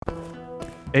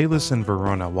Alis and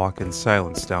Verona walk in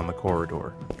silence down the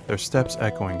corridor, their steps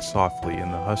echoing softly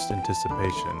in the hushed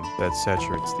anticipation that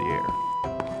saturates the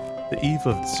air. The eve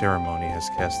of the ceremony has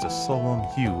cast a solemn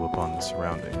hue upon the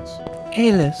surroundings.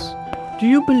 Alis, do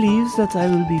you believe that I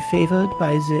will be favored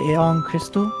by the Eon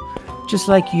Crystal, just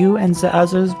like you and the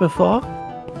others before?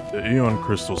 The Eon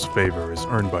Crystal's favor is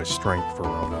earned by strength,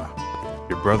 Verona.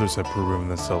 Your brothers have proven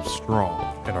themselves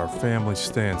strong, and our family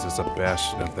stands as a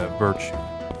bastion of that virtue.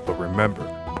 But remember,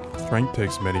 strength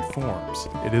takes many forms.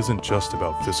 It isn't just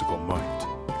about physical might.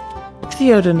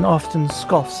 Theoden often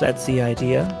scoffs at the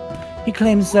idea. He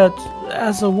claims that,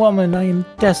 as a woman, I am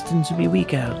destined to be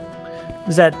weaker.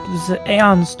 That the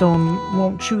Aeon Stone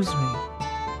won't choose me.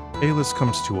 Alis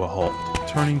comes to a halt,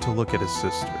 turning to look at his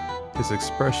sister, his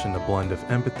expression a blend of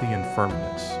empathy and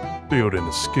firmness. Theoden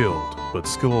is skilled, but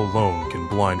skill alone can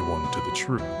blind one to the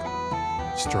truth.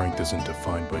 Strength isn't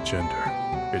defined by gender.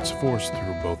 It's forced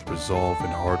through both resolve and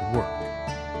hard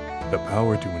work. The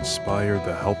power to inspire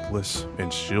the helpless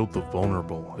and shield the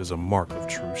vulnerable is a mark of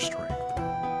true strength.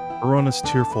 Verona's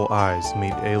tearful eyes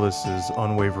meet Alis's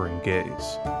unwavering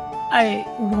gaze. I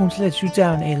won't let you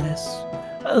down, Alis.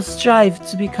 I'll strive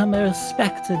to become a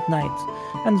respected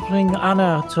knight and bring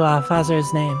honor to our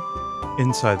father's name.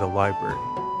 Inside the library,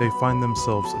 they find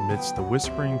themselves amidst the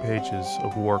whispering pages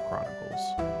of War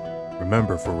Chronicles.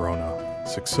 Remember, Verona,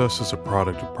 success is a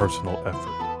product of personal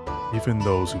effort. Even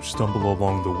those who stumble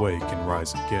along the way can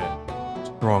rise again,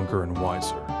 stronger and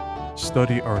wiser.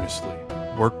 Study earnestly,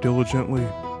 work diligently,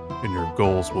 and your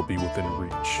goals will be within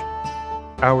reach.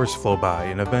 Hours flow by,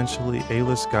 and eventually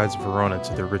Alis guides Verona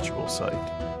to the ritual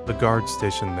site. The guards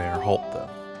stationed there halt them.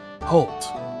 Halt!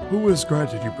 Who has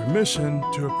granted you permission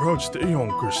to approach the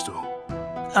Eon Crystal?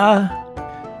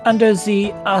 Under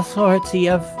the authority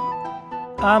of,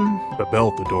 The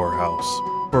Belthydor House,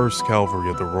 1st Cavalry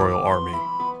of the Royal Army.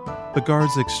 The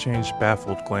guards exchanged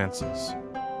baffled glances.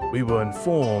 We were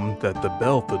informed that the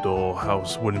Belthydor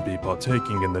House wouldn't be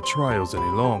partaking in the trials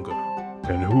any longer.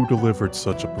 And who delivered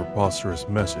such a preposterous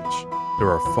message? There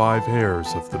are 5 heirs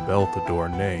of the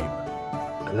Belthydor name.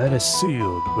 A letter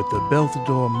sealed with the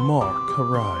Belthydor mark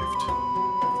arrived,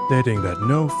 stating that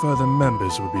no further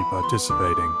members would be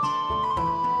participating.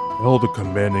 I hold a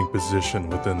commanding position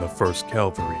within the 1st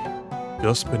Cavalry,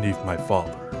 just beneath my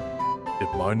father.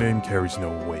 If my name carries no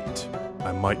weight,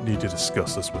 I might need to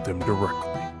discuss this with him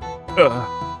directly.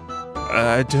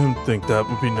 I don't think that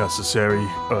would be necessary.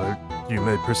 You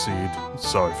may proceed.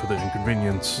 Sorry for the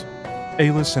inconvenience.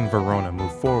 Alis and Verona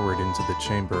move forward into the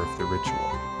chamber of the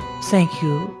ritual. thank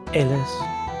you, Alis,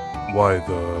 Why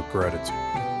the gratitude?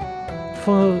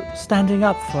 for standing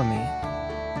up for me.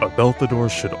 A Belthydor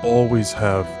should always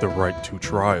have the right to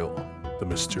trial. The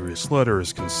mysterious letter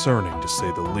is concerning, to say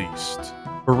the least.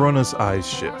 Verona's eyes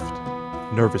shift,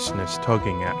 nervousness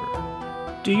tugging at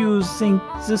her. Do you think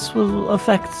this will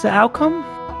affect the outcome?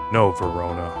 No,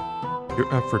 Verona.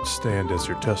 Your efforts stand as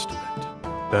your testament.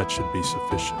 That should be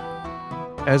sufficient.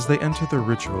 As they enter the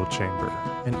ritual chamber,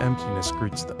 an emptiness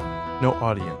greets them. No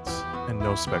audience and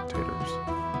no spectators.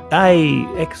 I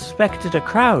expected a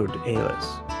crowd, Alis.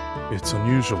 It's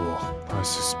unusual. I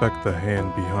suspect the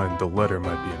hand behind the letter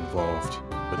might be involved.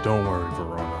 But don't worry,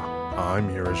 Verona. I'm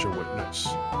here as your witness.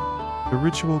 The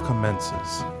ritual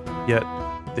commences, yet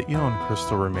the Eon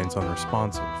Crystal remains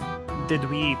unresponsive. Did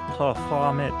we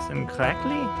perform it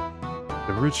incorrectly?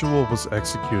 The ritual was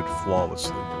executed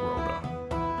flawlessly,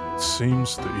 Verona. It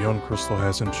seems the Eon Crystal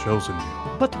hasn't chosen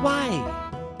you. But why?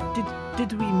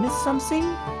 Did we miss something?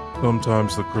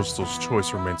 Sometimes the crystal's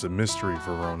choice remains a mystery,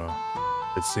 Verona.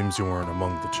 It seems you weren't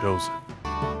among the chosen.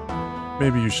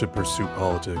 Maybe you should pursue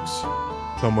politics.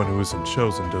 Someone who isn't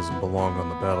chosen doesn't belong on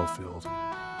the battlefield.